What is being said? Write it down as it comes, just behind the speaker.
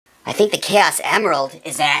think the Chaos Emerald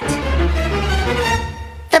is at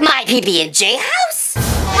the My PB&J house?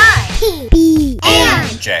 My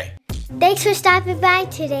PB&J. Thanks for stopping by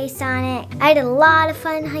today, Sonic. I had a lot of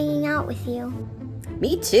fun hanging out with you.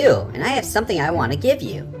 Me too, and I have something I want to give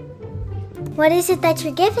you. What is it that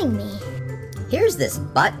you're giving me? Here's this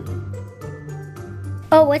button.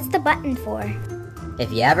 Oh, what's the button for?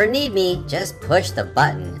 If you ever need me, just push the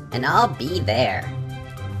button and I'll be there.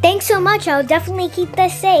 Thanks so much, I'll definitely keep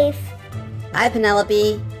this safe. Bye,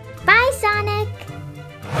 Penelope. Bye, Sonic.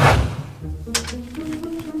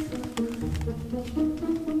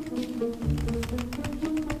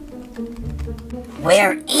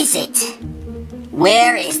 Where is it?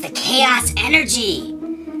 Where is the chaos energy?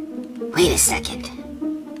 Wait a second.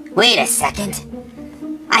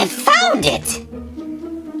 I found it!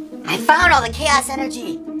 I found all the chaos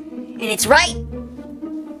energy, and it's right.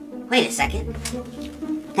 Wait a second.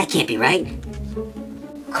 That can't be right.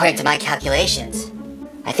 According to my calculations,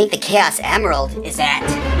 I think the Chaos Emerald is at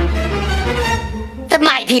the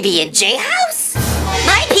My PB&J house?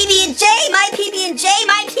 My PB&J, My PB&J,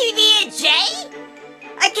 My PB&J?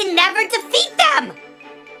 I can never defeat them!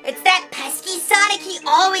 It's that pesky Sonic, he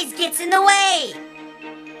always gets in the way!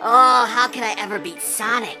 Oh, how can I ever beat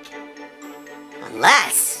Sonic?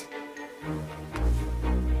 Unless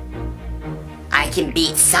I can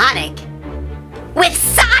beat Sonic with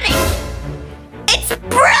Sonic! It's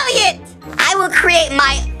brilliant! I will create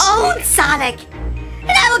my own Sonic!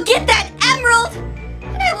 And I will get that emerald!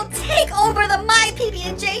 And I will take over the My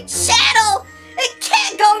PB&J channel! It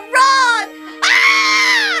can't go wrong!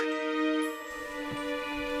 Ah!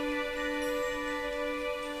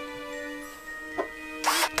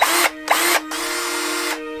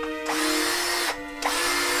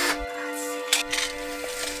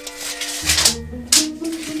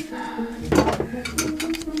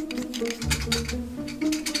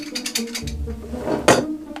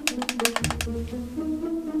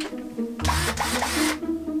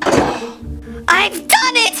 I've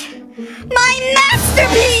done it! My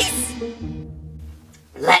masterpiece!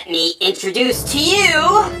 Let me introduce to you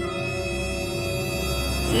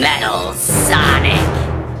Metal Sonic.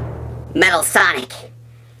 Metal Sonic,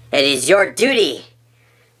 it is your duty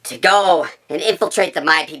to go and infiltrate the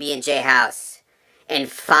My PB&J house and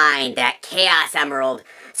find that Chaos Emerald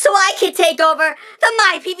so I can take over the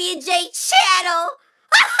My PB&J channel!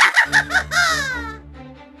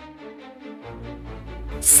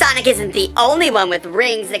 Sonic isn't the only one with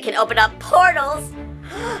rings that can open up portals!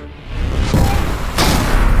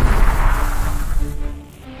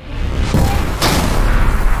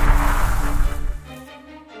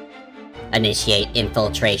 Initiate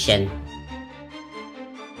infiltration.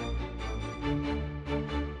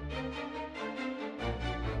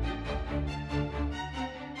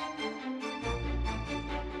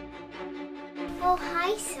 Oh,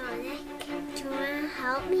 hi, Sonic. Do you want to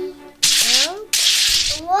help me? No?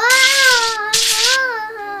 Whoa!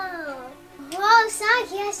 Whoa,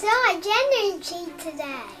 Sonic, you're so energy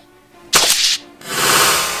today.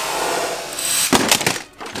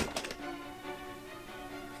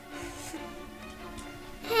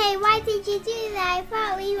 Hey, why did you do that? I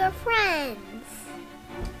thought we were friends.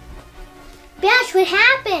 Bash, what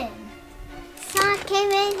happened? Sonic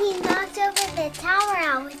came in, he knocked over the tower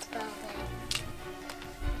I was building.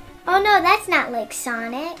 Oh no, that's not like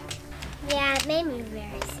Sonic. Yeah, it made me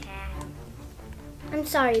very sad. I'm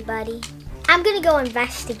sorry, buddy. I'm gonna go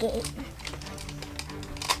investigate.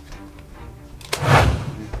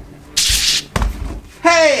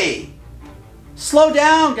 Hey! Slow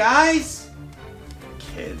down, guys!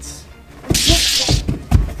 Kids.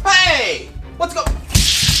 Hey! What's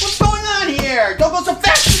going on here? Don't go so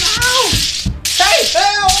fast in the house!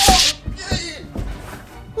 Hey!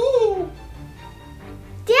 Ooh.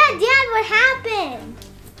 Dad, what happened?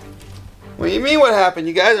 What do you mean what happened?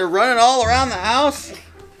 You guys are running all around the house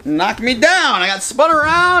and knocking me down. I got spun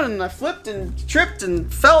around and I flipped and tripped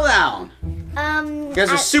and fell down. You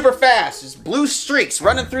guys are super fast. Just blue streaks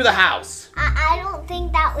running through the house. I don't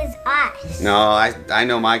think that was us. No, I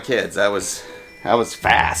know my kids. That was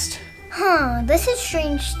fast. Huh, this is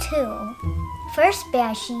strange too. First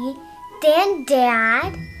Bashy, then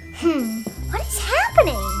Dad. What is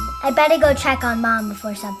happening? I better go check on Mom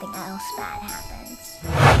before something else bad happens.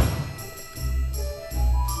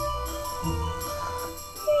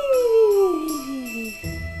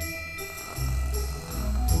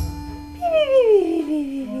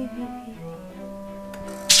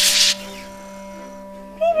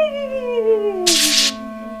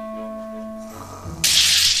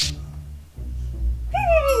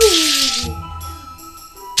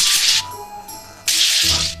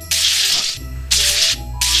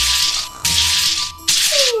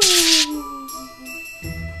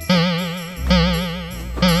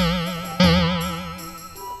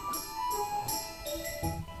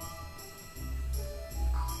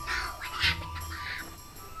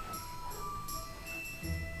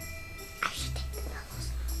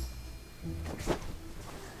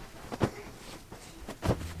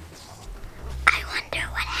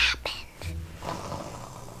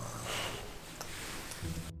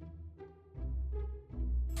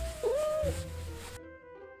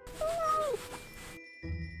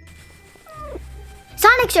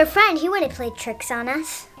 Sonic's your friend. He wouldn't play tricks on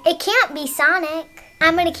us. It can't be Sonic.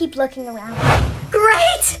 I'm gonna keep looking around.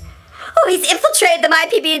 Great! Oh, he's infiltrated the My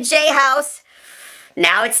PB&J house.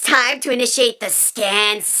 Now it's time to initiate the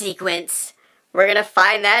scan sequence. We're gonna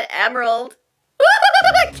find that emerald.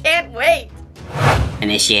 Can't wait!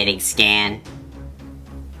 Initiating scan.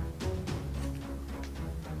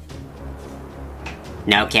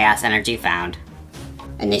 No chaos energy found.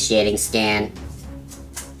 Initiating scan.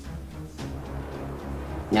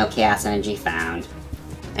 No chaos energy found.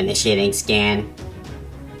 Initiating scan.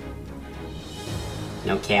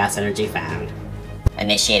 No chaos energy found.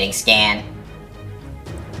 Initiating scan.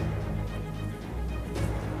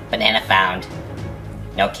 Banana found.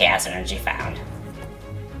 No chaos energy found.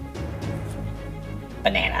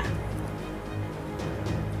 Banana.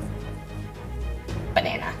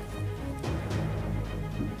 Banana.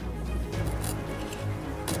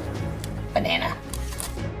 Banana.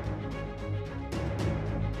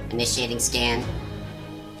 Initiating scan.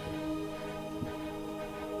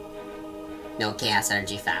 No chaos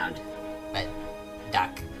energy found. But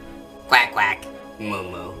duck. Quack quack. Moo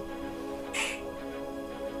moo.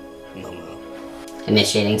 Moo moo.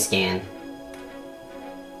 Initiating scan.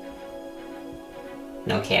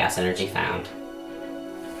 No chaos energy found.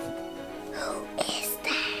 Who is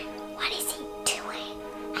that? What is he doing?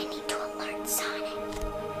 I need to alert Sonic.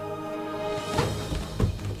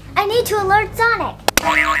 I need to alert Sonic.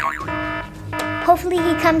 Hopefully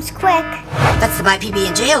he comes quick. That's the My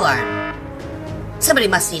PB&J alarm. Somebody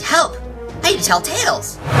must need help. I need to tell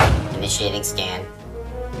tales. Initiating scan.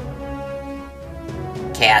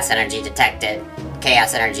 Chaos energy detected.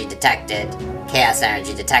 Chaos energy detected. Chaos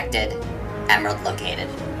energy detected. Emerald located.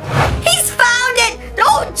 He's found it!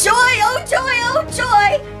 Oh joy, oh joy, oh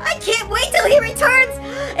joy! I can't wait till he returns!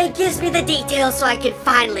 It gives me the details so I can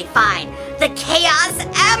finally find the Chaos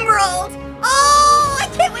Emerald! Oh, I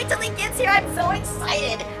can't wait till he gets here. I'm so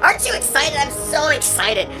excited. Aren't you excited? I'm so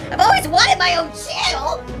excited. I've always wanted my own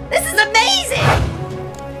channel. This is amazing.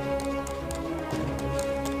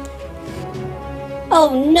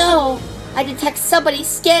 Oh no. I detect somebody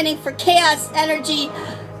scanning for chaos energy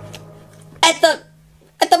at the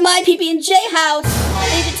My PB&J house. I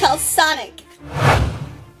need to tell Sonic.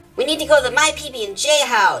 We need to go to the My PB&J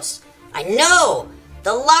house. I know.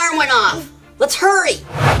 The alarm went off. Let's hurry.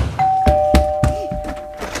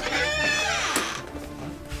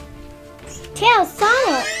 Tell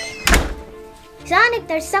Sonic. Sonic,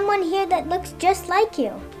 there's someone here that looks just like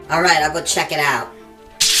you. All right, I'll go check it out.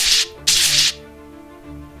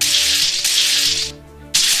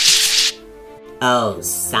 Oh,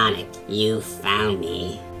 Sonic, you found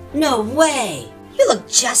me. No way! You look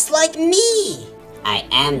just like me! I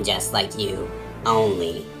am just like you,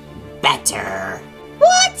 only better.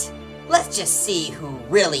 What? Let's just see who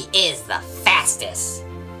really is the fastest.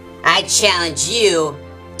 I challenge you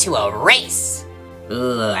to a race.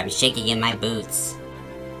 Ooh, I'm shaking in my boots.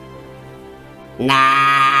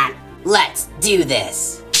 Nah, let's do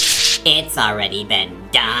this. It's already been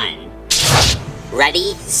done.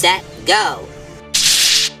 Ready, set, go.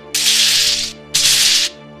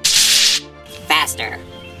 Faster,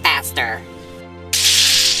 faster.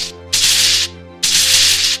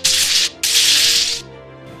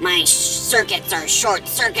 My circuits are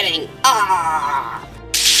short-circuiting. Ah!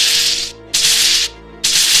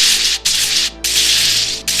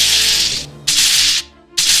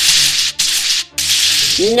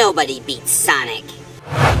 Nobody beats Sonic.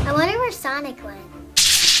 I wonder where Sonic went.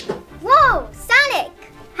 Whoa, Sonic!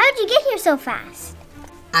 How'd you get here so fast?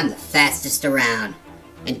 I'm the fastest around.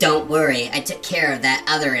 And don't worry, I took care of that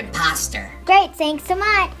other imposter. Great, thanks so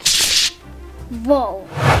much. Whoa.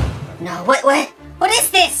 No, what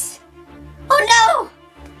is this? Oh no!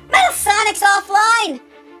 Metal Sonic's offline!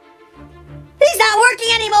 He's not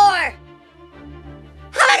working anymore!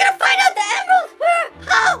 How am I gonna find out the emerald? Where?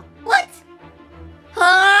 How? What?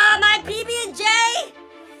 Oh, my PB&J!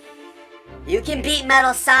 You can beat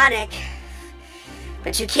Metal Sonic,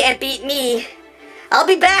 but you can't beat me. I'll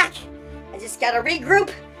be back. I just gotta regroup,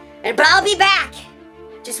 but I'll be back.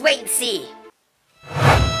 Just wait and see.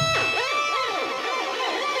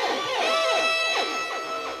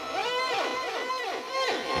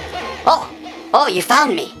 Oh, you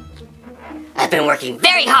found me. I've been working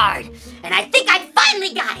very hard, and I think I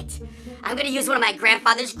finally got it. I'm gonna use one of my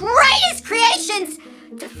grandfather's greatest creations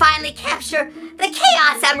to finally capture the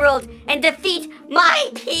Chaos Emerald and defeat my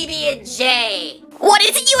PB&J. What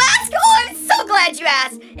is it you ask? Oh, I'm so glad you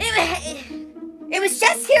asked. It was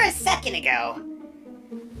just here a second ago.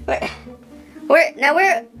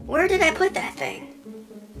 Where did I put that thing?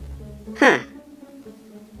 Huh.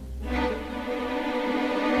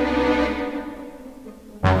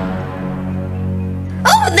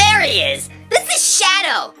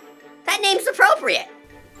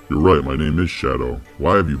 You're right, my name is Shadow.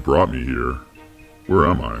 Why have you brought me here? Where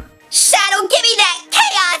am I? Shadow, give me that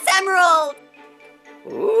Chaos Emerald!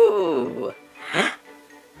 Ooh.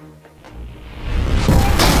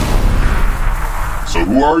 So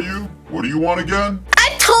who are you? What do you want again?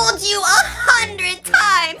 I've told you 100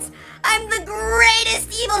 times! I'm the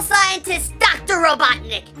greatest evil scientist, Dr.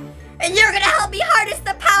 Robotnik! And you're gonna help me harness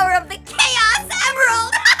the power of the Chaos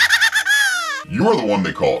Emerald! You are the one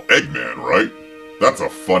they call Eggman, right? That's a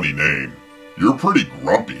funny name. You're pretty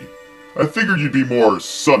grumpy. I figured you'd be more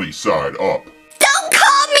sunny side up. Don't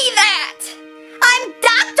call me that! I'm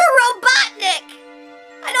Dr. Robotnik!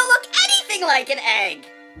 I don't look anything like an egg!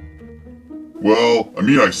 Well, I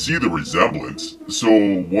mean, I see the resemblance. So,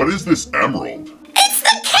 what is this emerald? It's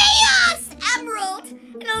the Chaos Emerald!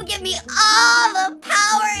 And it'll give me all the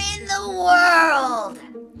power in the world!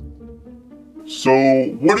 So,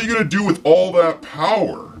 what are you gonna do with all that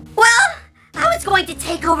power? Well, I was going to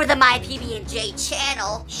take over the My PB&J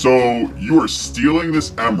channel. So, you are stealing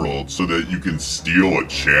this emerald so that you can steal a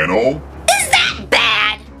channel? Is that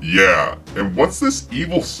bad? Yeah, and what's this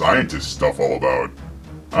evil scientist stuff all about?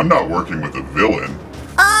 I'm not working with a villain.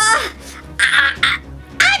 I'm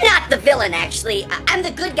not the villain, actually. I'm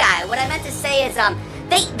the good guy. What I meant to say is,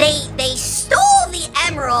 they stole the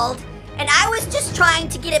emerald, and I was just trying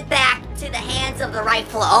to get it back to the hands of the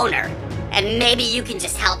rightful owner. And maybe you can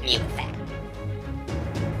just help me with that.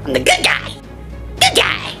 I'm the good guy. Good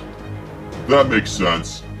guy. That makes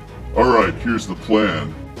sense. Alright, here's the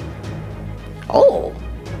plan. Oh,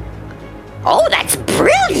 that's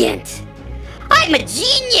brilliant. I'm a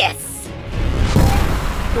genius.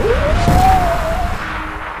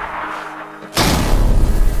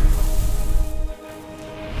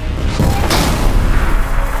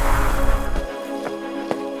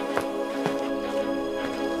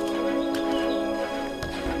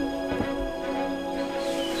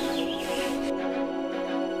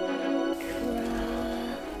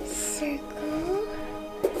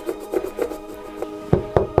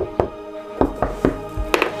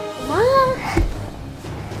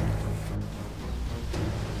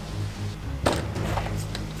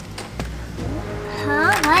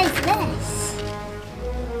 What is this?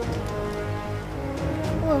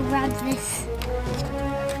 We'll rub this.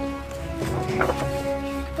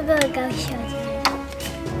 We're gonna go show you.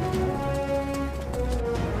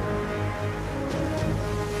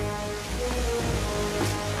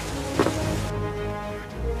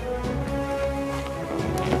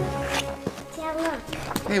 Yeah, look.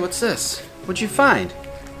 Hey, what's this? What'd you find?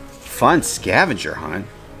 Fun scavenger hunt?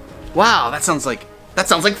 Wow, that sounds like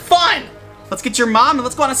fun! Let's get your mom and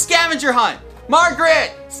let's go on a scavenger hunt!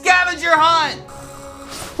 Margaret! Scavenger hunt!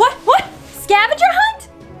 What? Scavenger hunt?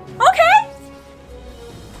 Okay!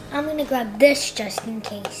 I'm gonna grab this just in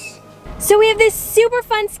case. So we have this super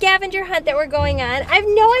fun scavenger hunt that we're going on. I have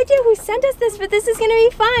no idea who sent us this, but this is gonna be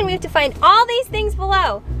fun. We have to find all these things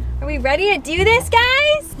below. Are we ready to do this,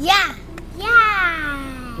 guys? Yeah!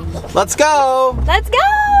 Let's go! Let's go!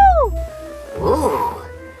 Ooh,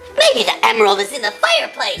 maybe the emerald is in the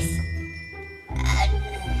fireplace.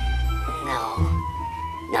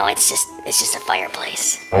 No, it's just a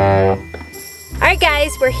fireplace. Alright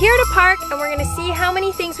guys, we're here to park and we're gonna see how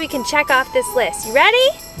many things we can check off this list. You ready?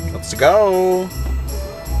 Let's go!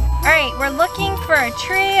 Alright, we're looking for a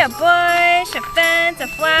tree, a bush, a fence, a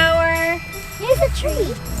flower. Here's a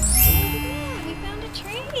tree. Yeah, we found a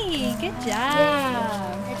tree. Good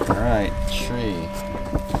job. Alright, tree.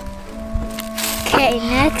 Okay,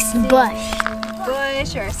 next bush.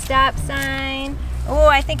 Bush or a stop sign. Oh,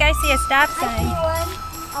 I think I see a stop sign.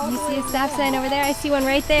 You see a stop sign over there? I see one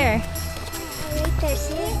right there. Right there,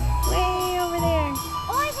 see it? Way over there.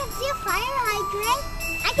 Oh, I can see a fire hydrant.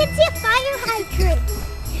 I can see a fire hydrant.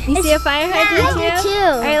 You see a fire hydrant I do too.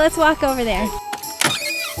 All right, let's walk over there.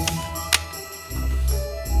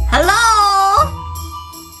 Hello?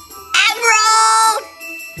 Emerald!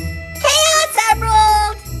 Chaos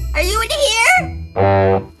Emerald! Are you in here?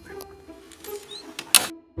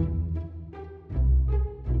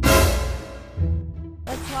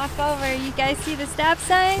 Let's walk over. You guys see the stop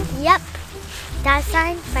sign? Yep. Stop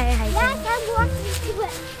sign, fire hydrant. Yes, I'm walking to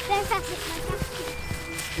it. Very fast.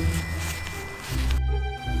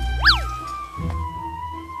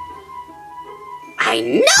 I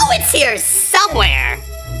know it's here somewhere.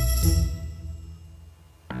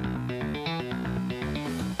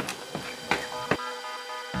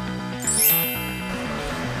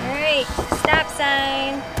 All right, stop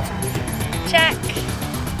sign. Check.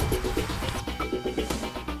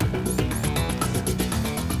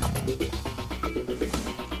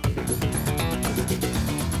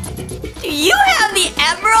 Do you have the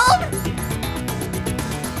emerald?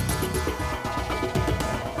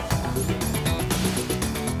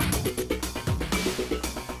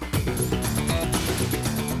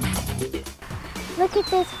 Look at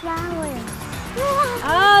this flower.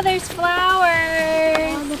 Oh, there's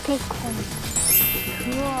flowers. Oh, the pink one.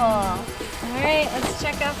 Cool. All right, let's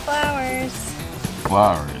check out flowers.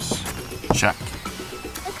 Flowers. Check.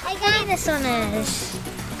 Look, I got this one is.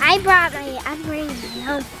 I'm bringing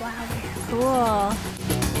my own flower. Cool.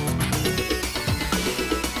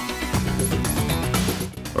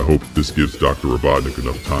 I hope this gives Dr. Robotnik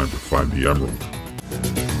enough time to find the emerald.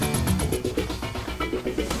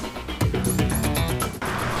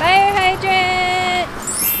 Fire hydrant!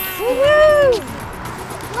 Woohoo!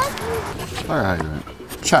 Fire hydrant.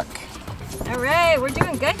 Check. All right, we're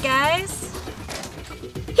doing good, guys.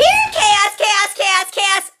 Here, chaos, chaos, chaos,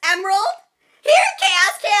 chaos, emerald. Here,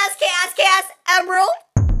 chaos, chaos, chaos, chaos, emerald.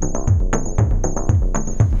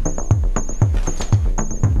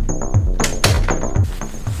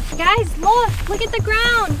 Guys, look at the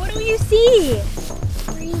ground. What do you see?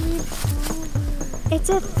 3-leaf clover. It's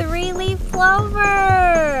a 3-leaf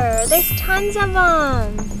clover. There's tons of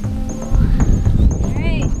them. All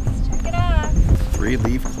right, let's check it out.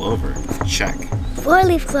 3-leaf clover. Check.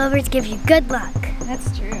 4-leaf clovers give you good luck.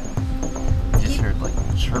 That's true. I just heard like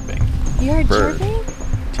chirping. You heard Bird. chirping?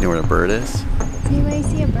 Do you know what a bird is? Does anybody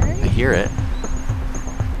see a bird? I hear it.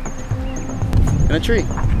 In a tree.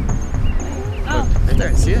 Oh, Right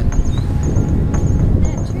there, see it? in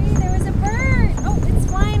that tree there was a bird. Oh, it's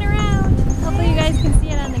flying around. Hopefully you guys can see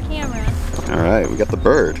it on the camera. Alright, we got the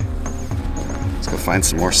bird. Let's go find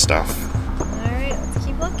some more stuff. All right, let's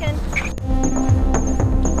keep looking.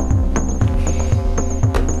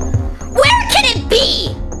 Where can it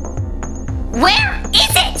be? Where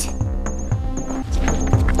is it?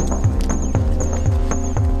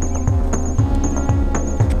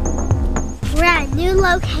 We're at a new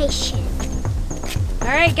location. All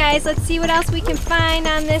right, guys, let's see what else we can find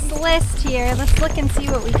on this list here. Let's look and see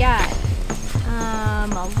what we got.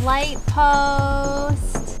 A light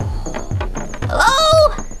post.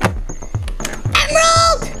 Hello?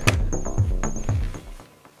 Emerald!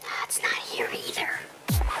 It's not here either.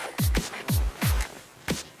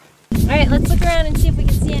 All right, let's look around and see if we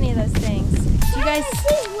can see any of those things. Do you guys?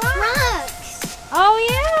 Rocks. Oh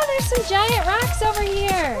yeah, there's some giant rocks over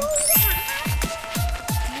here.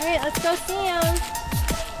 All right, let's go see them.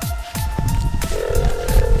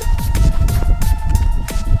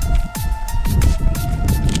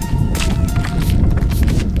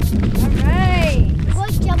 All right. Go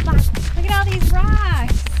jump on. Look at all these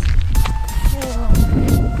rocks.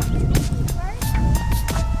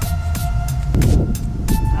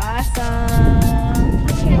 Awesome.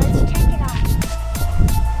 Okay, let's check it out.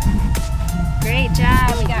 Great job.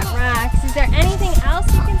 We got rocks. Is there anything else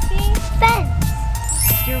you can see?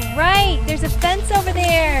 Fence. You're right. There's a fence over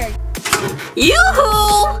there.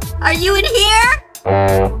 Yoo-hoo! Are you in here?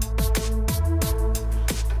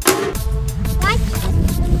 What?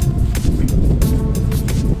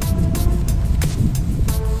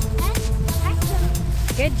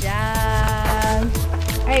 Good job.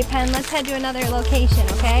 All right, Pen, let's head to another location,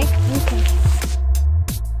 okay? Okay.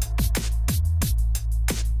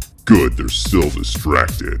 Good, they're still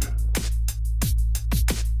distracted.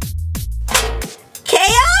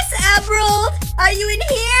 Chaos Emerald! Are you in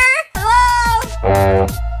here? Hello?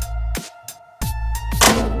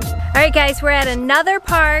 All right, guys, we're at another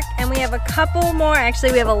park, and we have a couple more.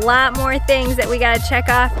 Actually, we have a lot more things that we gotta check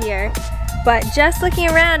off here. But just looking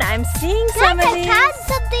around, I'm seeing some of these. Has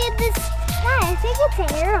something in this sky. I think it's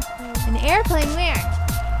an airplane. An airplane where?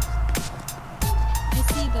 I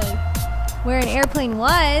see where an airplane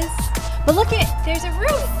was. But look at, there's a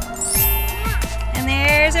roof. And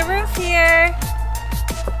there's a roof here.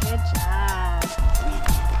 Good job.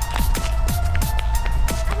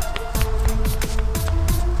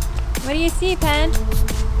 What do you see, Pen?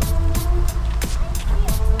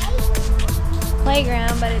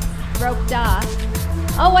 Playground, but it's roped off.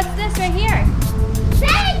 Oh, what's this right here?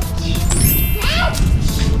 Bench! Bench!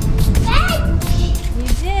 We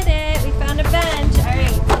did it. We found a bench. All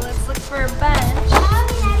right, so let's look for a bench.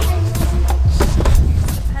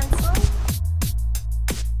 Pencil.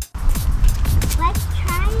 Let's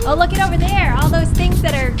try it. Oh, look it over there. All those things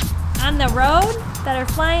that are on the road that are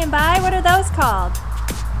flying by. What are those called?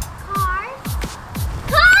 Cars.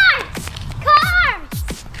 Cars! Cars!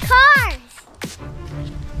 Cars!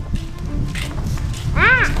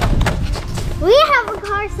 Ah! We have a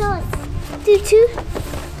car, so let's do two.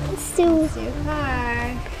 Let's do. New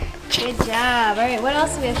car. Good job. All right, what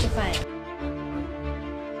else do we have to find?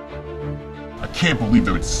 I can't believe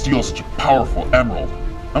they would steal such a powerful emerald.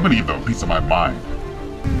 I'm gonna give them a piece of my mind.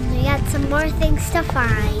 We got some more things to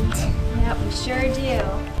find. Yep, we sure do.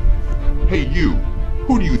 Hey you,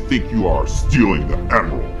 who do you think you are stealing the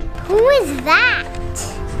emerald? Who is that?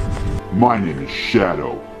 My name is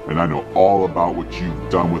Shadow, and I know all about what you've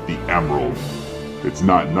done with the emerald. It's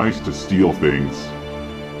not nice to steal things.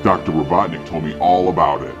 Dr. Robotnik told me all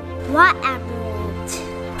about it. What emerald?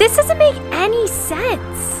 This doesn't make any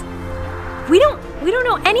sense. We don't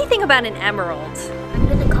know anything about an emerald. I'm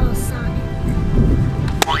gonna call Sonic.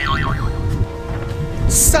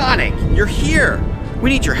 Sonic, you're here. We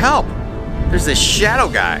need your help. There's this Shadow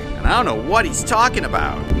guy, and I don't know what he's talking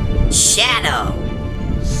about. Shadow.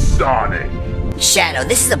 Sonic! Shadow,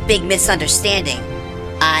 this is a big misunderstanding.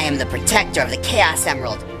 I am the protector of the Chaos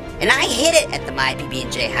Emerald, and I hid it at the My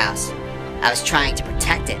PB&J house. I was trying to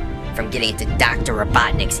protect it from getting into Dr.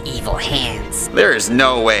 Robotnik's evil hands. There is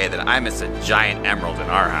no way that I miss a giant emerald in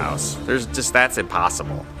our house. That's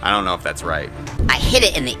impossible. I don't know if that's right. I hid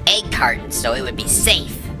it in the egg carton so it would be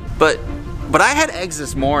safe. But I had eggs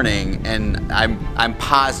this morning, and I'm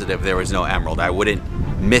positive there was no emerald. I wouldn't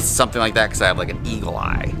miss something like that because I have like an eagle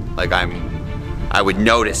eye. Like I would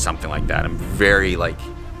notice something like that. I'm very like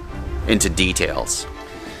into details.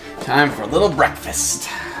 Time for a little breakfast.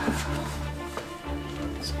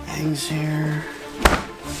 Some eggs here.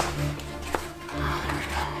 Oh, there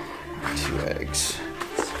we go. 2 eggs.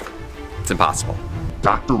 It's impossible.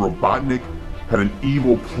 Dr. Robotnik had an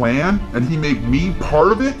evil plan, and he made me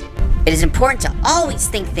part of it? It is important to always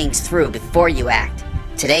think things through before you act.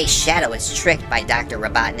 Today, Shadow was tricked by Dr.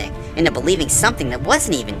 Robotnik into believing something that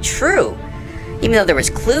wasn't even true. Even though there was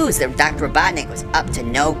clues that Dr. Robotnik was up to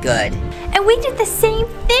no good. And we did the same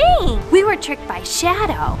thing. We were tricked by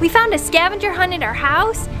Shadow. We found a scavenger hunt at our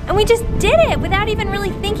house, and we just did it without even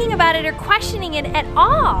really thinking about it or questioning it at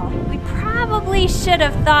all. We probably should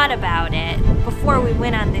have thought about it before we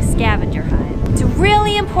went on this scavenger hunt. It's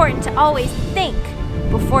really important to always think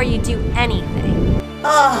before you do anything.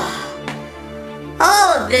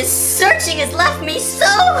 All of this searching has left me so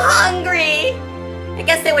hungry. I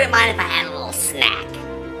guess they wouldn't mind if I had a little snack.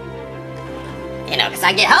 You know, because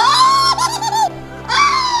I get...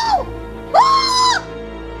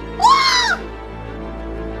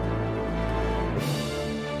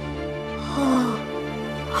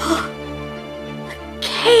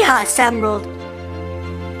 Chaos Emerald.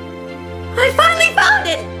 I finally found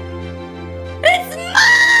it. It's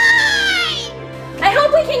mine! I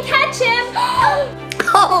hope we can catch him.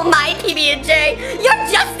 Oh, my PB&J, you're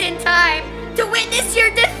just in time to witness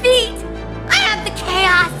your defeat. I have the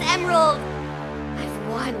Chaos Emerald. I've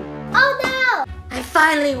won. Oh no! I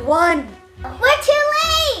finally won. We're too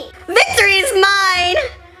late! Victory is mine.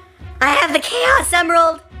 I have the Chaos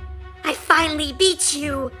Emerald. I finally beat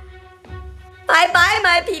you. Bye-bye,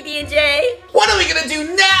 my PB&J. What are we gonna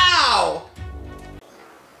do now?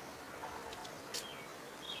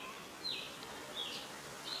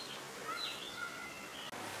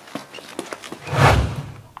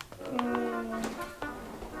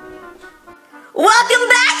 Welcome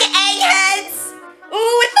back, eggheads!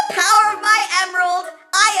 With the power of my emerald,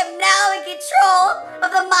 I am now in control of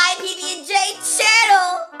the My PB&J channel.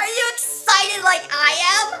 Are you excited like I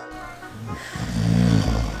am?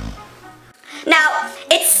 Now,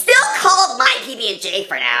 it's still called My PB&J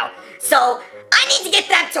for now, so I need to get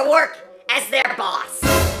them to work as their boss.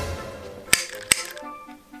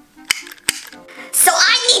 So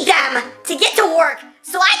I need them to get to work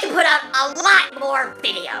so I can put out a lot more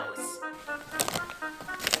videos.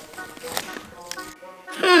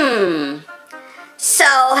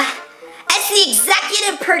 So, as the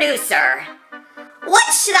executive producer,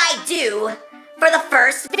 what should I do for the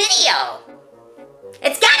first video?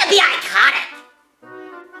 It's gotta be iconic.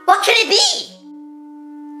 What could it be?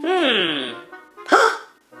 I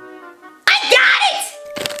got it!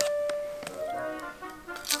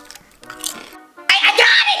 I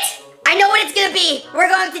got it! I know what it's gonna be. We're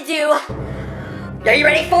going to do... Are you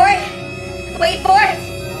ready for it? Wait for it.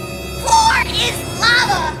 Floor is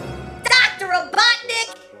Lava! Dr. Robotnik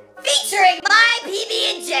featuring My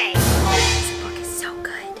PB&J. This book is so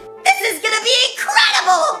good. This is gonna be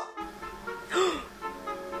incredible!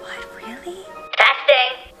 What, really?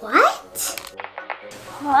 Testing. What?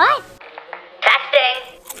 What? Testing.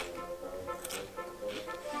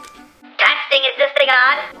 Testing, is this thing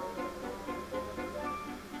on?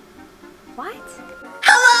 What?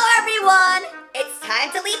 Hello, everyone! It's time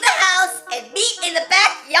to leave the house and meet in the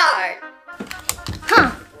backyard.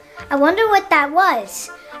 Huh. I wonder what that was.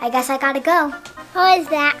 I guess I gotta go. What is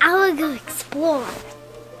that? I wanna go explore.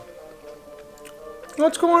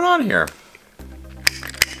 What's going on here?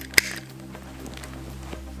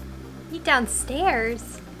 You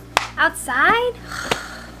downstairs? Outside?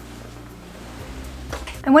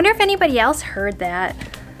 I wonder if anybody else heard that.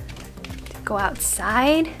 To go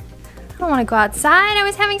outside? don't want to go outside. I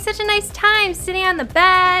was having such a nice time sitting on the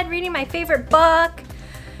bed, reading my favorite book.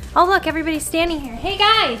 Oh look, everybody's standing here. Hey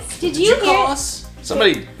guys, did you hear? Call us?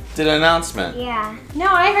 Somebody did an announcement. Yeah. No,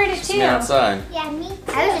 I heard it too. Me outside. Yeah, me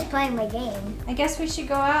too. I was just playing my game. I guess we should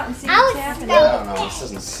go out and see I what's was happening. I don't know. This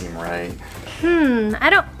doesn't seem right.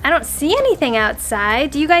 I don't see anything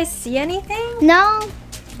outside. Do you guys see anything? No.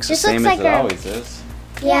 Looks Just the same looks like as it our- always is.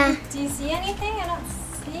 Yeah. Do you see anything? I don't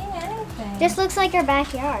see anything. This looks like our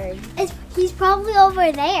backyard. He's probably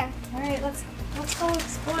over there. All right, let's go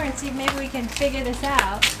explore and see if maybe we can figure this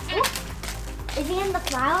out. Is he in the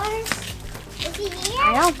flowers? Is he here?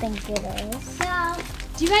 I don't think it is. No.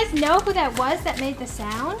 Do you guys know who that was that made the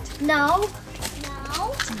sound? No.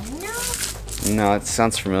 No. No. No, it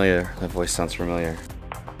sounds familiar. That voice sounds familiar.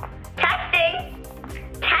 Testing!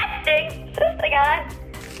 Testing! Sister God!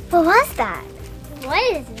 What was that?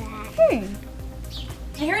 What is that?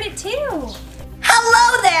 I heard it too.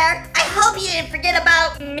 Hello there! I hope you didn't forget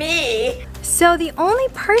about me. So the only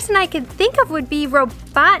person I could think of would be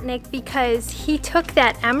Robotnik because he took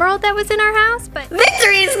that emerald that was in our house, but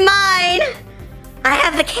Victory is mine! I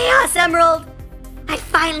have the Chaos Emerald. I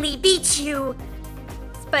finally beat you.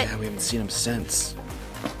 but Yeah, we haven't seen him since.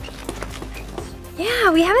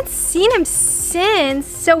 yeah, we haven't seen him since,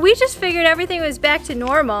 so we just figured everything was back to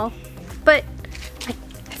normal. But I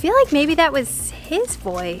feel like maybe that was his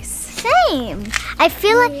voice. Same. I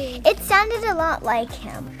feel like it sounded a lot like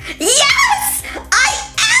him. Yes! I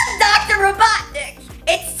am Dr. Robotnik.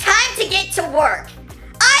 It's time to get to work.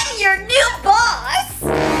 I'm your new boss.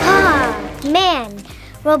 Ah, man.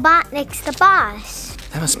 Robotnik's the boss.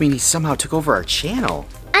 That must mean he somehow took over our channel.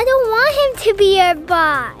 I don't want him to be our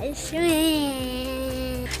boss.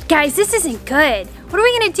 Guys, this isn't good. What are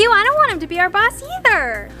we gonna do? I don't want him to be our boss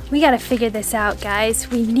either. We gotta figure this out, guys.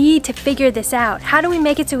 We need to figure this out. How do we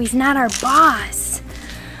make it so he's not our boss?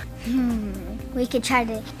 We could try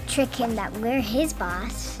to trick him that we're his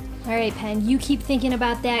boss. All right, Pen, you keep thinking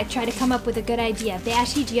about that. Try to come up with a good idea.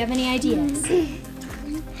 Bashy, do you have any ideas?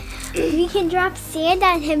 We can drop sand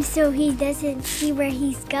on him so he doesn't see where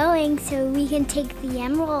he's going, so we can take the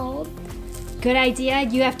emerald. Good idea.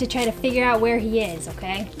 You have to try to figure out where he is,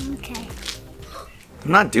 okay? Okay.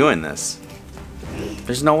 I'm not doing this.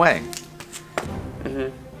 There's no way.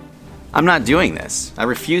 I'm not doing this. I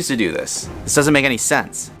refuse to do this. This doesn't make any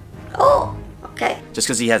sense. Oh, okay. Just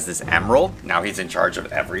because he has this emerald, now he's in charge of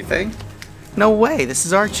everything? No way. This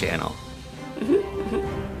is our channel.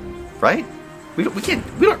 Right? We don't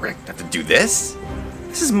have to do this.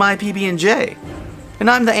 This is my PB&J, and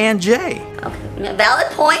I'm the ANJ. Okay. Valid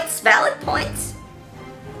points, valid points.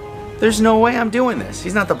 There's no way I'm doing this.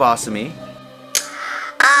 He's not the boss of me.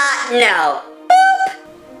 No.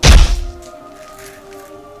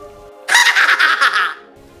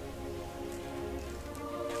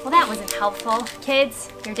 Well, that wasn't helpful. Kids,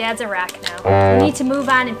 your dad's a wreck now. We need to move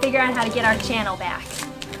on and figure out how to get our channel back.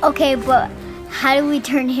 Okay, but how do we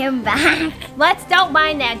turn him back? Don't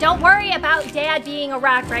mind that. Don't worry about Dad being a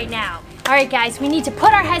rock right now. All right, guys, we need to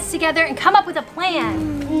put our heads together and come up with a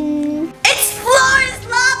plan. It's Flora's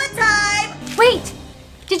lava time! Wait,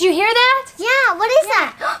 did you hear that? Yeah, what is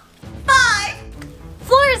that? 5,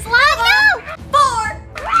 Flora's lava! 4,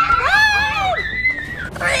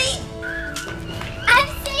 3, I'm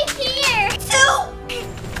safe here. 2,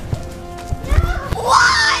 1!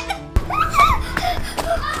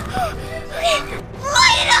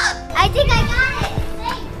 Light it up! I think I got it.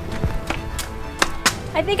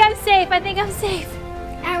 I think I'm safe. I think I'm safe.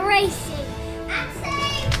 I'm racing. I'm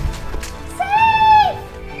safe. Safe!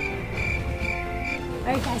 All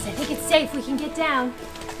right, guys, I think it's safe. We can get down.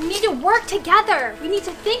 We need to work together. We need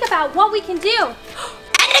to think about what we can do.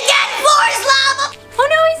 And again, Flora's lava! Oh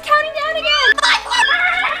no, he's counting down again. 5,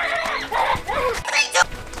 4, 3, 2,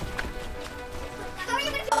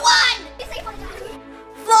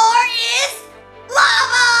 1! Floor is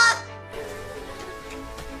lava!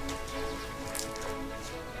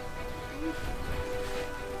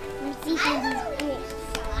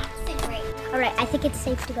 Alright, I think it's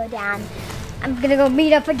safe to go down. I'm gonna go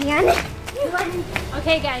meet up again.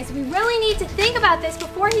 Okay, guys, we really need to think about this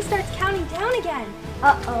before he starts counting down again.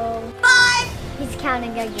 Uh-oh. 5, He's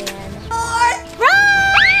counting again. 4,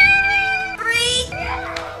 Run! 3,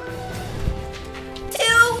 2,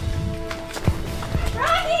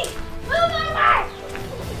 Rocky! Move over!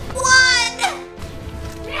 1!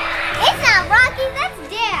 It's not Rocky, that's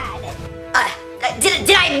Dad.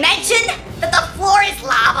 Did I mention that the floor is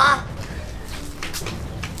lava?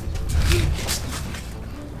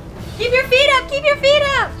 Keep your feet up. Keep your feet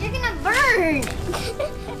up. You're gonna burn.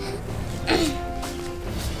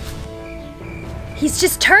 He's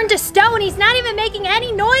just turned to stone. He's not even making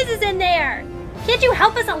any noises in there. Can't you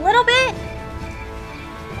help us a little bit?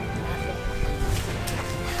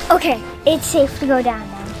 Okay, it's safe to go down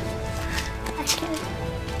now.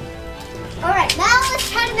 Alright, now let's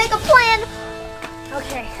try to make a plan.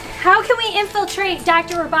 Okay, how can we infiltrate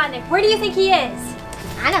Dr. Robotnik? Where do you think he is?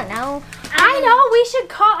 I don't know. I know, we should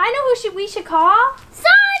call, I know who we should call.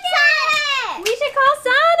 Sonic! We should call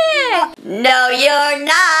Sonic! No, you're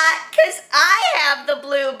not, because I have the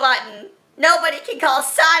blue button. Nobody can call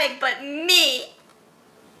Sonic but me.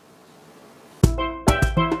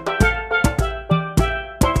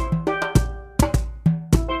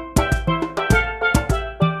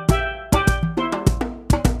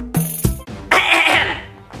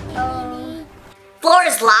 Floor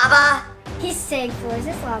is lava. He's saying floor is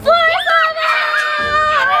lava. Floor is lava!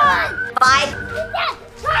 Everyone! 5,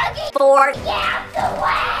 Rocky! 4, Get out the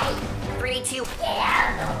way! 3, 2, Get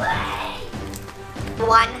out the way!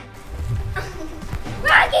 1.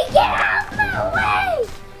 Rocky, get out the way!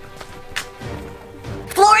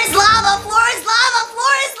 Floor is lava! Floor is lava!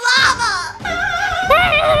 Floor is lava!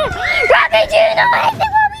 Rocky, do you know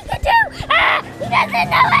anything what we can do? He doesn't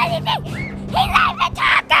know anything! He's not even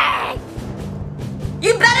talking!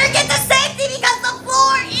 You better get to safety because the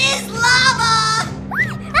floor is lava!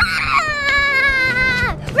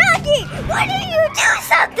 Rocky, why don't you do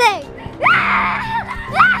something?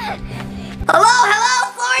 Hello, hello,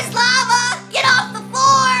 floor is lava! Get off the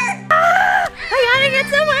floor! I gotta get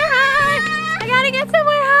somewhere high! I gotta get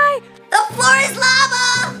somewhere high! The floor is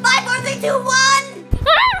lava! 5, 4, 3, 2, 1!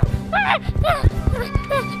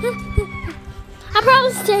 I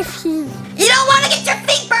promise to save you. You don't want to get your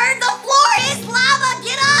feet burned! The floor is lava!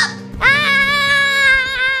 Get up!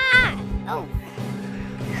 Oh.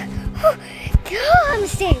 God, I'm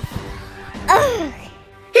safe. Ugh.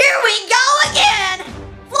 Here we go again!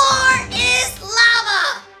 Floor is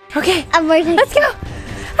lava! Okay, I'm ready. let's go!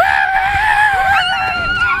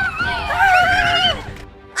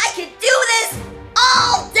 I can do this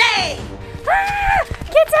all day!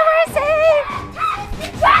 Get somewhere safe!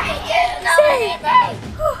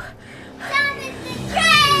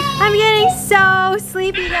 I'm getting so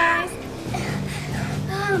sleepy, guys.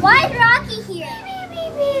 Why is Rocky here?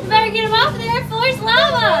 Better get him off there. Floor's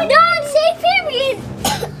lava. No, I'm safe here because...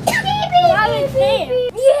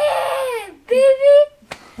 Yeah, baby.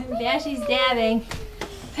 Bashy's dabbing.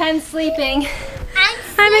 Pen's sleeping.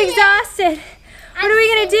 I'm exhausted. What are we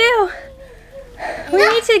gonna do?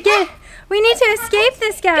 We need to escape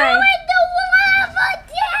this guy. Go in the lava,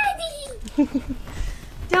 Daddy.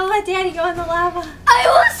 Don't let Daddy go in the lava. I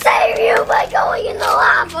will save you by going in the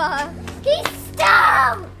lava. He's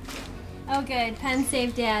stuck. Oh, good. Pen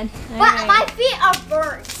saved Dad. All But right. my feet are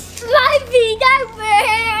burnt. My feet are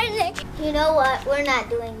burning. You know what? We're not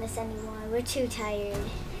doing this anymore. We're too tired.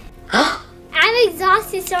 I'm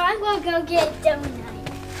exhausted, so I'm gonna go get a donut.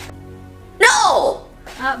 No!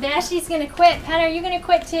 Oh, Bashy's gonna quit. Pen, are you gonna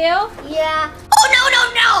quit too? Yeah. Oh, no,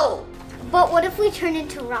 no, no! But what if we turn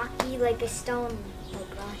into Rocky, like a stone, like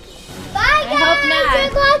Rocky? Bye, I hope guys.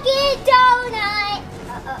 not. We're going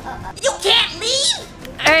donut. You can't leave?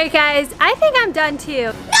 All right, guys. I think I'm done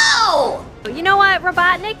too. No! You know what?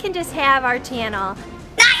 Robotnik can just have our channel.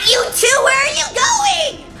 Not you too! Where are you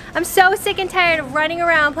going? I'm so sick and tired of running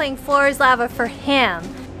around playing Floor is Lava for him.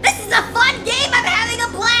 This is a fun game! I'm having a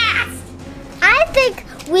blast! I think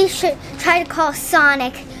we should try to call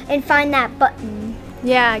Sonic and find that button.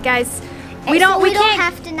 Yeah, guys. We don't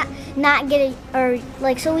have to not get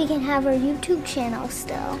so we can have our YouTube channel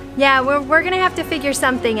still. Yeah, we're gonna have to figure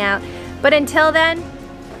something out. But until then,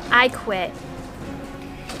 I quit.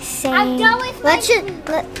 Same. I'm done with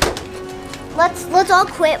let's all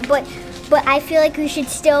quit, but I feel like we should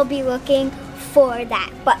still be looking for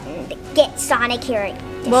that button to get Sonic here.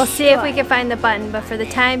 We'll see if we can find the button, but for the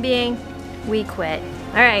time being, we quit.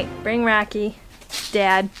 All right, bring Rocky,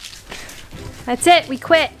 Dad. That's it, we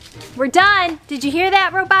quit. We're done. Did you hear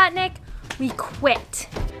that, Robotnik? We quit.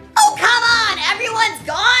 Oh, come on! Everyone's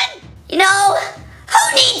gone? You know,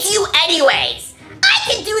 who needs you anyways? I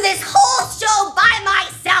can do this whole show by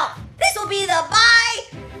myself. This will be the by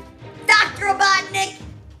Dr. Robotnik,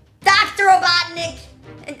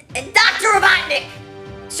 and Dr. Robotnik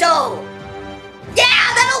show.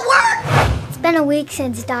 Yeah, that'll work! It's been a week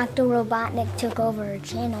since Dr. Robotnik took over her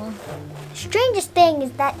channel. The strangest thing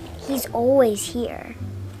is that he's always here.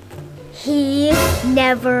 He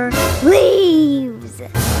never leaves.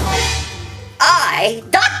 I,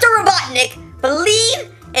 Dr. Robotnik,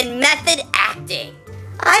 believe in method acting.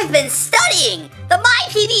 I've been studying the My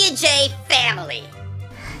PB&J family.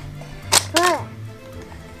 What?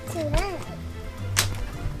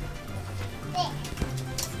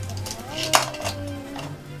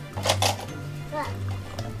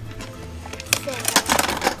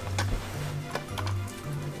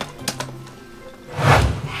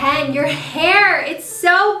 And your hair, it's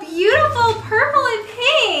so beautiful, purple and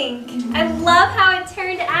pink. I love how it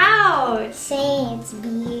turned out. Say it's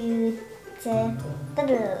beautiful.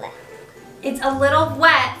 It's a little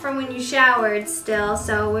wet from when you showered still,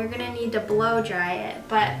 so we're gonna need to blow dry it,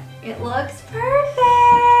 but it looks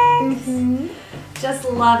perfect. Just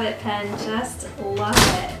love it, Pen, just love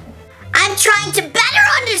it. I'm trying to better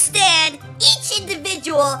understand each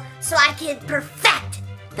individual so I can perfect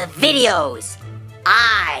the videos.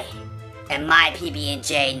 I am my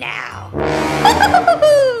PB&J now. My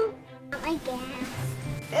gas.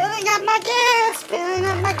 Filling up my gas, filling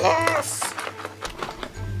up my gas.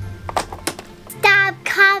 Stop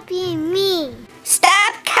copying me.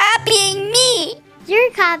 Stop copying me.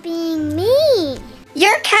 You're copying me.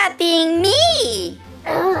 You're copying me.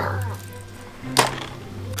 Ugh.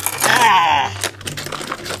 Ah.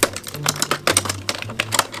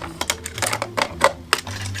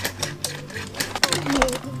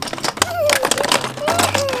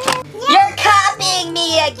 You're copying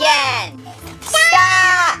me again.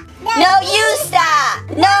 Stop. No, you stop.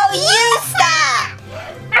 No, you stop.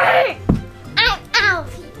 I'm out.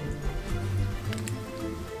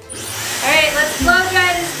 Alright, let's blow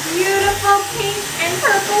dry this beautiful pink and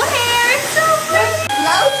purple hair. It's so pretty.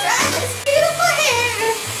 Blow dry this beautiful hair.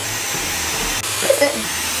 Listen.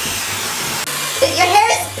 Your hair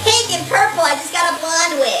is pink and purple. I just got a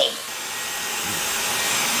blonde wig.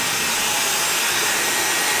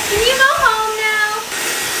 Can you go home now?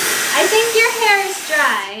 I think your hair is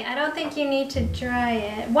dry. I don't think you need to dry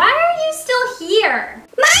it. Why are you still here?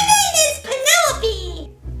 My name is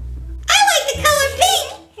Penelope. I like the color pink.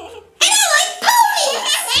 And I like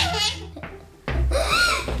ponies.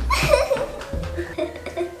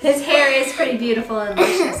 His hair is pretty beautiful and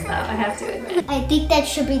luscious though, I have to admit. I think that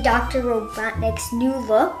should be Dr. Robotnik's new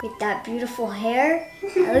look with that beautiful hair.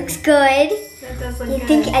 That looks good. That does look I good.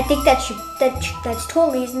 think that's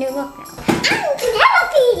totally his new look now. I'm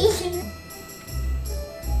Penelope.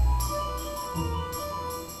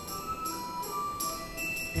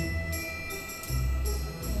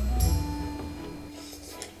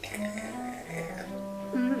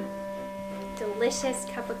 Delicious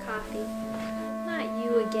cup of coffee. Not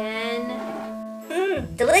you again.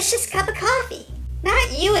 Delicious cup of coffee.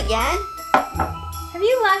 Not you again. Have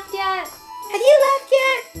you left yet? Have you left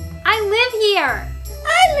yet? I live here.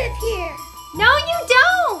 I live here. No, you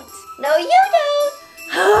don't. No, you don't.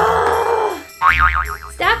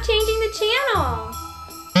 Stop changing the channel.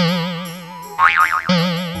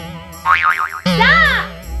 Stop!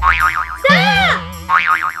 Stop!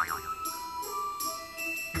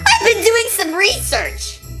 I've been doing some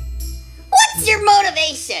research. What's your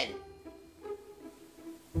motivation?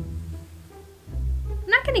 I'm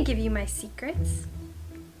not gonna give you my secrets.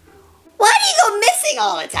 Why do you go missing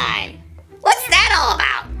all the time? What's that all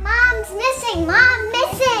about? Mom's missing. Mom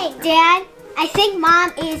missing. Dad, I think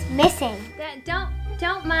Mom is missing.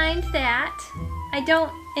 Don't mind that. I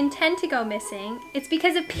don't intend to go missing. It's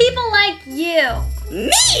because of people like you.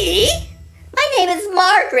 Me? My name is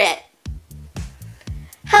Margaret.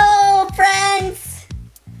 Hello, friends.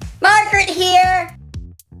 Margaret here.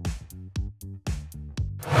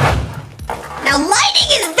 Now,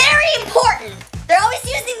 lighting is very important. They're always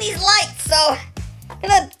using these lights, so I'm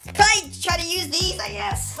gonna probably try to use these, I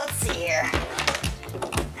guess. Let's see here.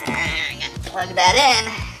 I gotta plug that in.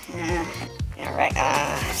 All right.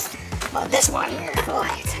 Well, this one here. Oh,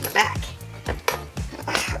 I take it back.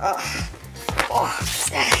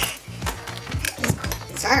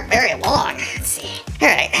 These aren't very long. Let's see. All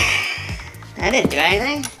right. I didn't do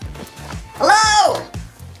anything. Hello.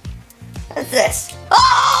 What's this?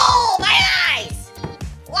 Oh, my eyes!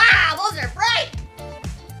 Wow, those are bright.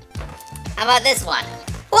 How about this one?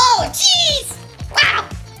 Whoa, jeez! Wow!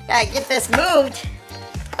 Gotta get this moved.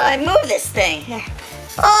 I move this thing.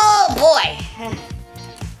 Oh boy!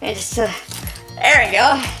 I just there we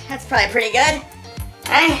go. That's probably pretty good.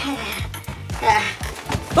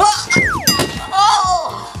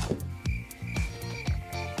 Oh!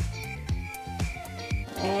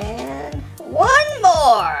 And one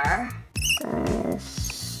more.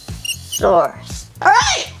 Source. All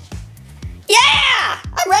right. Yeah,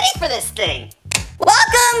 I'm ready for this thing.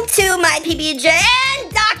 Welcome to my PB&J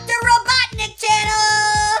and Dr. Robotnik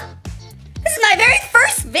channel. This is my very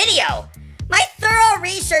first video. My thorough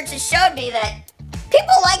research has showed me that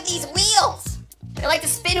people like these wheels. They like to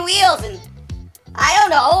spin wheels, and I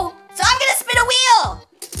don't know. So I'm gonna spin a wheel.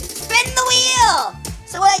 Spin the wheel.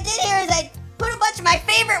 So what I did here is I put a bunch of my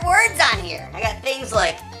favorite words on here. I got things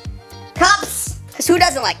like cups, because who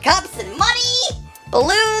doesn't like cups, and money,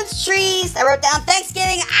 balloons, trees. I wrote down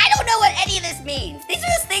Thanksgiving. I don't know what any of this means. These are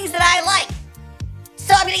just things that I like. So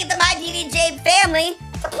So I'm gonna get the My PB&J family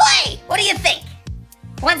to play. What do you think?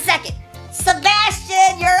 1 second.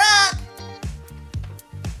 Sebastian, you're up.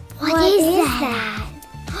 What is that?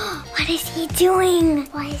 What is he doing?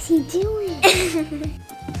 What is he doing?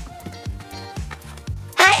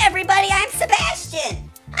 Hi everybody, I'm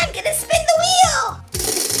Sebastian. I'm gonna spin the wheel.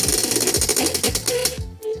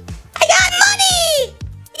 I got money!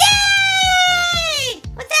 Yay!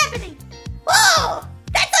 What's happening? Whoa!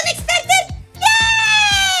 That's unexpected!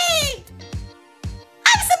 Yay!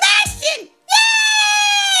 I'm Sebastian!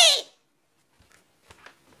 Yay!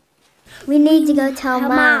 We need to go tell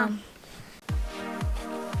Mom.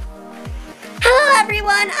 Hello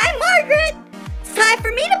everyone, I'm Margaret. It's time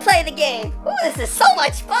for me to play the game. Ooh, this is so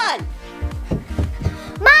much fun.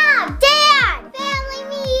 Mom! Dad! Family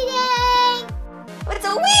meeting! It's a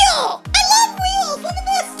wheel! I love wheels! Look at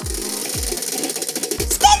this!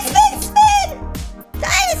 Spin, spin, spin!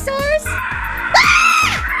 Dinosaurs! Ah!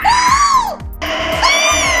 No!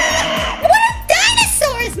 Ah! What do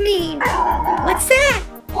dinosaurs mean? What's that?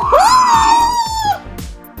 Woo!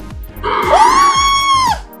 Woo!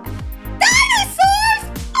 Dinosaurs!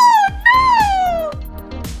 Oh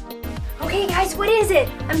no! Okay guys, what is it?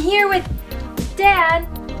 I'm here with Dad.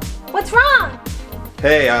 What's wrong?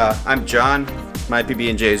 Hey, I'm John. My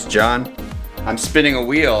PB&J's John. I'm spinning a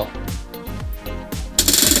wheel.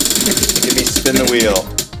 Give me spin the wheel.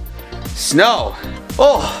 Snow.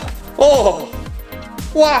 Oh,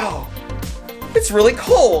 wow. It's really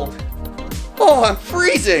cold. Oh, I'm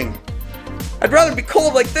freezing. I'd rather be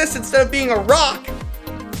cold like this instead of being a rock.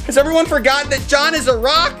 Has everyone forgotten that John is a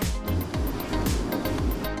rock?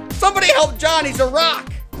 Somebody help John, he's a rock.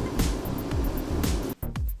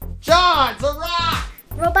 John's a rock.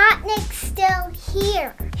 Robotnik's still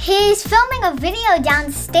here. He's filming a video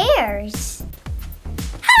downstairs.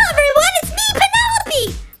 Hello everyone, it's me,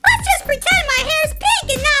 Penelope! Let's just pretend my hair's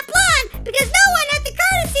pink and not blonde because no one had the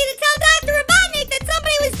courtesy to tell Dr. Robotnik that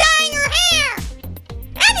somebody was dyeing her hair!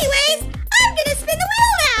 Anyways, I'm gonna spin the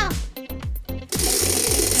wheel now!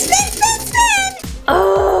 Spin, spin, spin!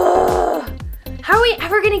 Oh! How are we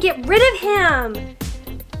ever gonna get rid of him?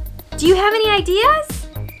 Do you have any ideas?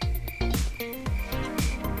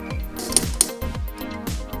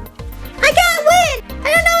 I got wind! I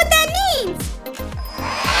don't know what that means!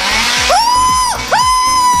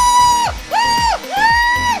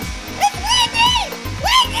 It's windy!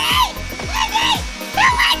 Windy! Windy!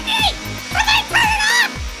 Too windy! Somebody turn it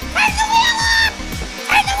off! Turn the wheel off!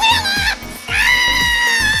 Turn the wheel off!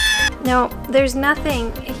 No, there's nothing.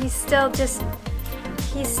 He's still just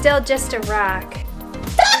a rock.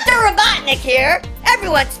 Dr. Robotnik here!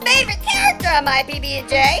 Everyone's favorite character on My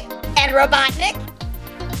PB&J! And Robotnik!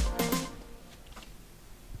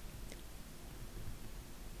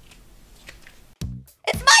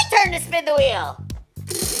 It's my turn to spin the wheel!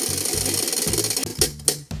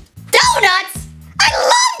 Donuts! I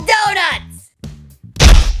love donuts!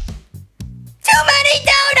 Too many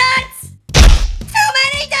donuts! Too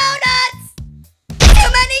many donuts! Too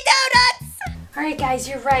many donuts! Alright guys,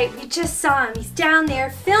 you're right. We just saw him. He's down there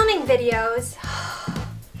filming videos.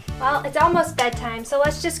 Well, it's almost bedtime, so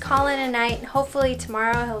let's just call it a night and hopefully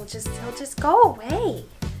tomorrow he'll just go away.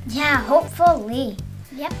 Yeah, hopefully.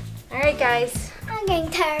 Yep. Alright guys. I'm getting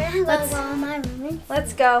tired. I'm gonna go in my room.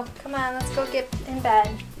 Let's go. Come on, let's go get in bed.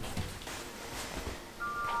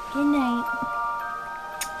 Good night.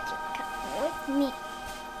 Come with me.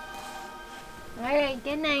 Alright,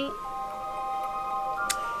 good night.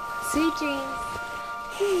 Sweet dreams.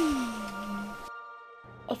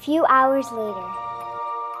 A few hours later.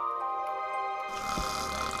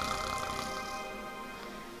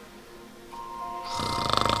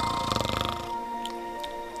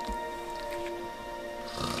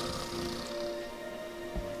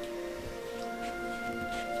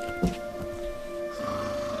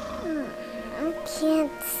 I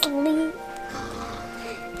can't sleep.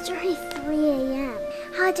 It's already 3 a.m.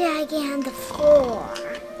 How did I get on the floor?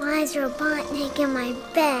 Why is Robotnik in my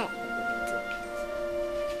bed?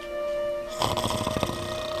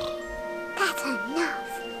 That's enough.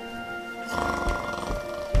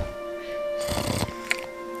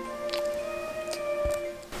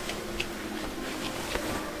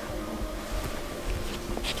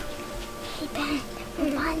 Hey Ben,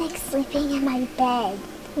 Robotnik's sleeping in my bed.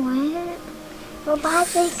 What?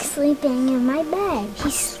 Robotnik's sleeping in my bed.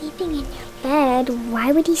 He's sleeping in your bed?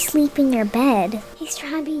 Why would he sleep in your bed? He's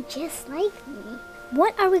trying to be just like me.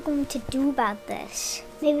 What are we going to do about this?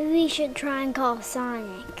 Maybe we should try and call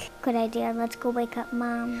Sonic. Good idea. Let's go wake up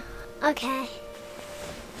Mom. Okay.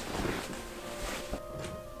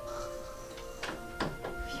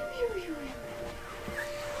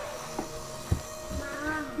 Mom?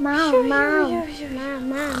 Mom.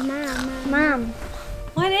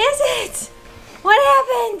 What is it? What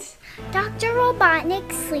happened? Dr.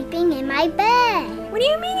 Robotnik's sleeping in my bed. What do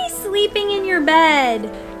you mean he's sleeping in your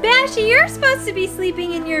bed? Bashy, you're supposed to be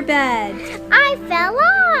sleeping in your bed. I fell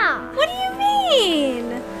off. What do you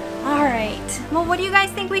mean? All right. Well, what do you guys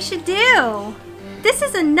think we should do? This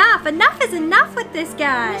is enough. Enough is enough with this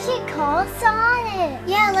guy. We should call Sonic.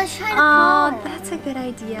 Yeah, let's try to call him. Oh, that's a good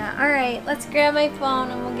idea. All right, let's grab my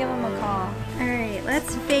phone and we'll give him a call. All right,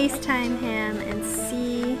 let's FaceTime him and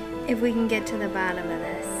see if we can get to the bottom of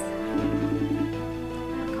this.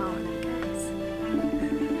 I'm calling him, guys.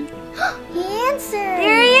 He answered.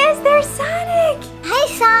 There he is. There's Sonic. Hey,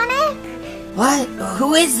 Sonic. What?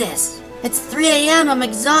 Who is this? It's 3 a.m. I'm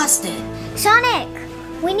exhausted. Sonic,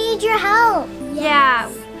 we need your help. Yeah,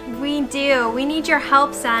 we do. We need your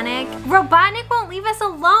help, Sonic. Robotnik won't leave us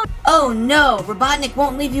alone. Oh no, Robotnik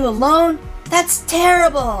won't leave you alone? That's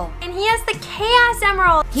terrible. And he has the Chaos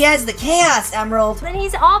Emerald. He has the Chaos Emerald. And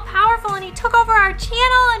he's all powerful and he took over our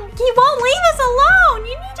channel and he won't leave us alone.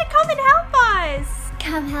 You need to come and help us.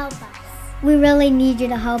 Come help us. We really need you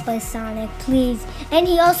to help us, Sonic, please. And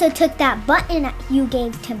he also took that button that you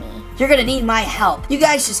gave to me. You're gonna need my help. You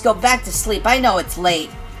guys just go back to sleep. I know it's late.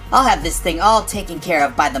 I'll have this thing all taken care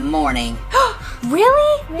of by the morning.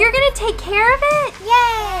 Really? You're gonna take care of it?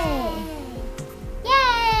 Yay!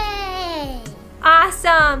 Yay!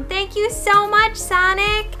 Awesome. Thank you so much,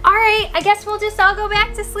 Sonic. All right, I guess we'll just all go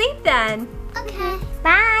back to sleep then. Okay.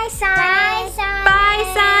 Bye, Sonic. Bye, Sonic. Bye,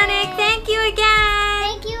 Sonic. Thank you again.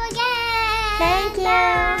 Thank you again. Thank you.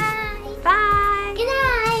 Bye. Good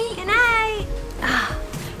night. Good night. Oh,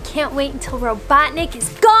 can't wait until Robotnik is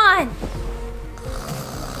gone.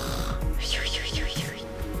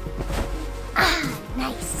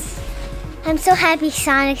 Nice. I'm so happy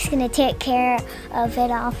Sonic's gonna take care of it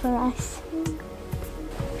all for us.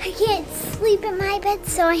 I can't sleep in my bed,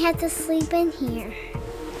 so I had to sleep in here.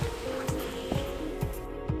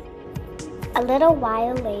 A little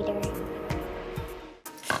while later.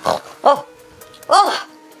 Oh!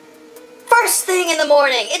 First thing in the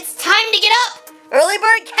morning, it's time to get up! Early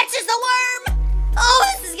bird catches the worm! Oh,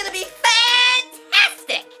 this is gonna be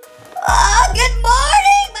fantastic! Oh, good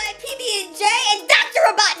morning, my PB&J and Dr.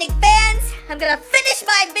 Robotnik fans! I'm gonna finish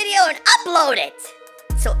my video and upload it!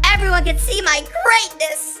 So everyone can see my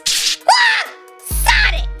greatness! Ah!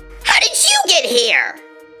 Sonic! How did you get here?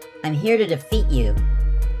 I'm here to defeat you.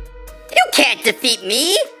 You can't defeat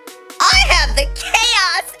me! I have the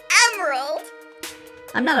Chaos Emerald!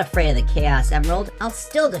 I'm not afraid of the Chaos Emerald. I'll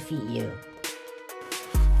still defeat you.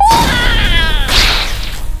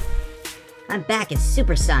 I'm back as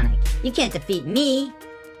Supersonic. You can't defeat me.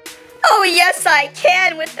 Oh, yes, I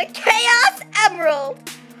can with the Chaos Emerald.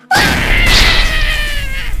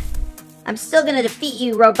 I'm still gonna defeat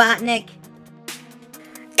you, Robotnik.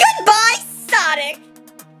 Goodbye, Sonic.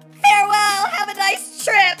 Farewell, have a nice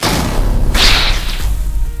trip.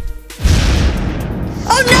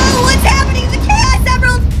 Oh no, what's happening to the Chaos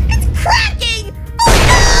Emerald? It's cracking! Oh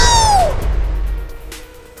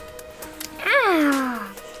no!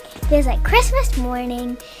 Ow! Feels like Christmas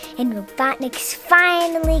morning and Robotnik's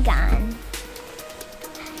finally gone.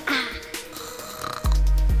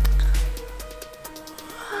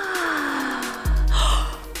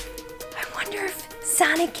 I wonder if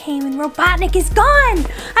Sonic came and Robotnik is gone.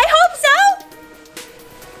 I hope so.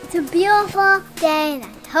 It's a beautiful day and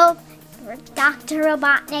I hope Dr.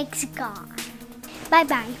 Robotnik's gone.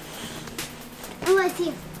 Bye-bye. Oh, let's see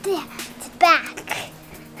if Dad's back.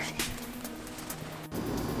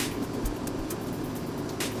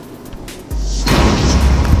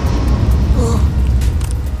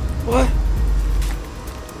 What?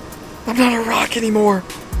 I'm not a rock anymore.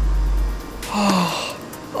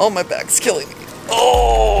 Oh, my back's killing me.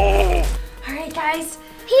 Oh! All right, guys.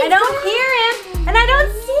 I don't hear him and I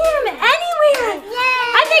don't see him